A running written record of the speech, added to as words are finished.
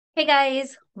Hey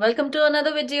guys, welcome to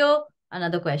another video,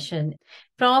 another question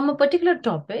from a particular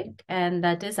topic, and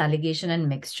that is alligation and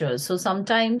mixtures. So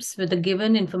sometimes with the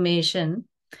given information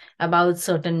about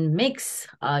certain mix,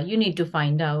 you need to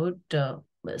find out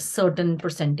certain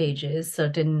percentages,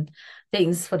 certain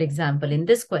things. For example, in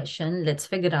this question, let's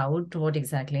figure out what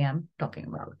exactly I'm talking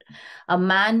about. A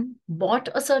man bought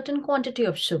a certain quantity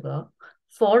of sugar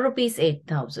for rupees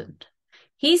 8,000.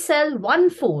 He sell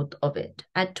 1/4 of it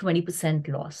at 20%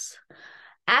 loss.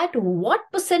 At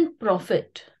what percent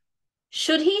profit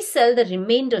should he sell the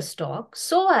remainder stock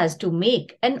so as to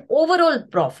make an overall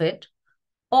profit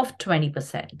of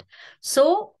 20%?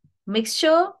 So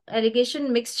mixture,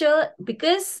 alligation mixture,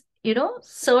 because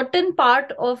certain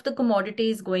part of the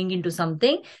commodity is going into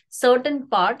something, certain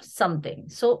part something.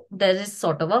 So there is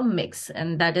sort of a mix,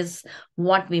 and that is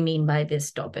what we mean by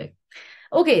this topic.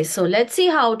 Okay, so let's see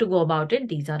how to go about it.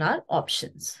 These are our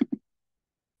options.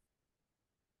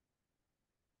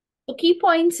 So key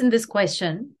points in this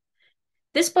question.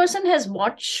 This person has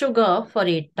bought sugar for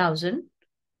 8,000,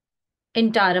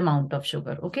 entire amount of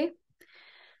sugar, okay?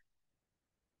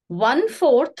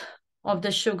 1/4 of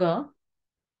the sugar,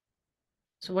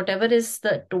 so whatever is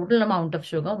the total amount of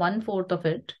sugar, 1/4 of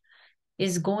it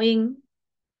is going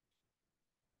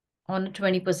on a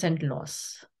 20%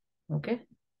 loss, okay?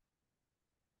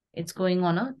 It's going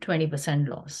on a 20%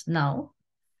 loss. Now,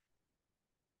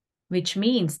 which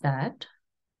means that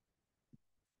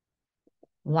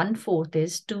 1/4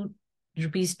 is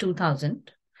rupees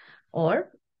 2,000,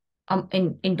 or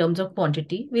in terms of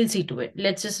quantity, we'll see to it.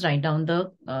 Let's just write down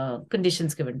the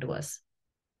conditions given to us.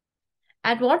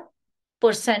 At what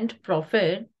percent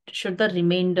profit should the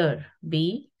remainder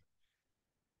be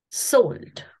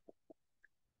sold?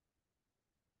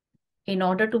 In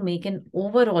order to make an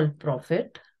overall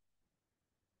profit,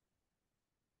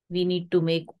 we need to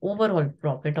make overall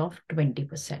profit of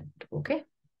 20%. Okay.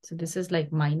 So this is like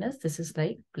minus, this is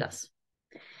like plus.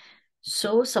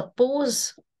 So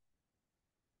suppose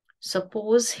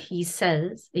he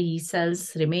sells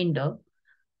remainder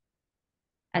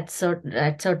at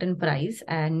certain price,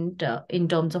 and in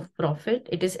terms of profit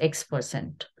it is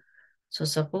X%. So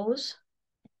suppose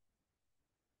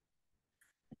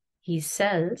he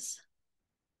sells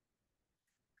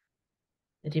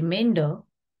remainder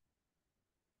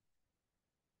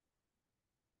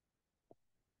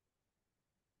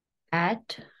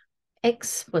at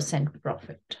X%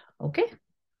 profit. Okay.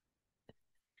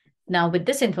 Now with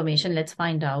this information, let's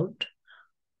find out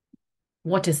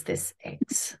what is this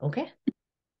X. Okay.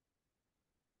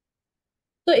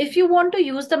 So if you want to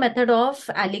use the method of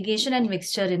alligation and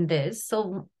mixture in this,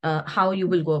 so how you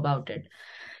will go about it?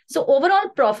 So overall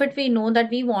profit, we know that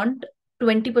we want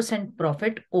 20%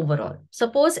 profit overall.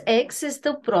 Suppose X is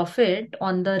the profit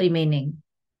on the remaining.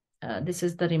 This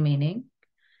is the remaining.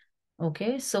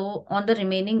 Okay. So on the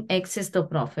remaining, X is the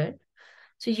profit.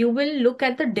 So you will look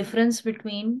at the difference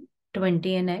between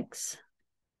 20 and X.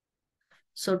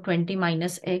 So 20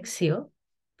 minus X here.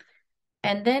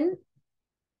 And then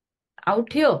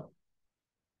out here,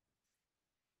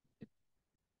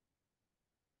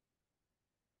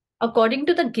 according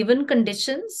to the given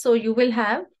conditions, so you will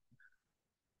have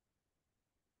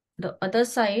the other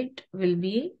side will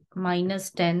be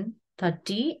minus 10,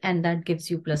 30, and that gives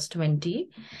you plus 20.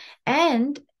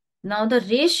 And now the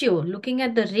ratio, looking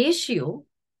at the ratio,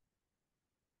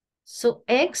 so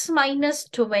X minus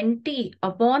 20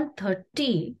 upon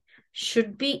 30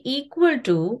 should be equal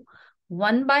to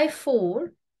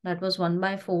 1/4. That was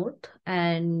 1/4,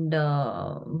 and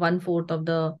 1/4 of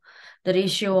the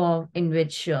ratio of in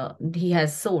which he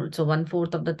has sold. So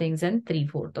 1/4 of the things and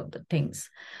 3/4 of the things.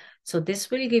 So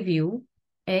this will give you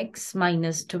X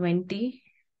minus 20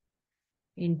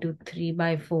 into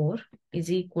 3/4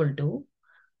 is equal to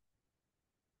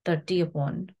 30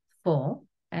 upon 4.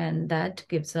 And that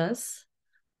gives us,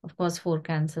 of course, 4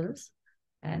 cancels.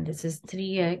 And this is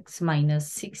 3x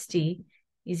minus 60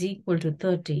 is equal to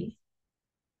 30.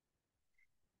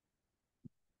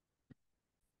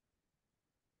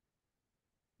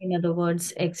 In other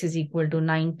words, x is equal to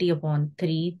 90 upon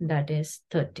 3, that is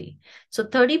 30. So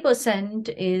 30%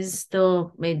 is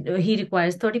he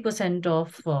requires 30%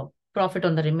 of profit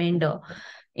on the remainder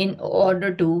in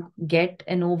order to get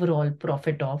an overall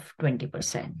profit of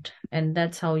 20%. And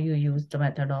that's how you use the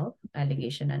method of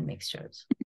alligation and mixtures.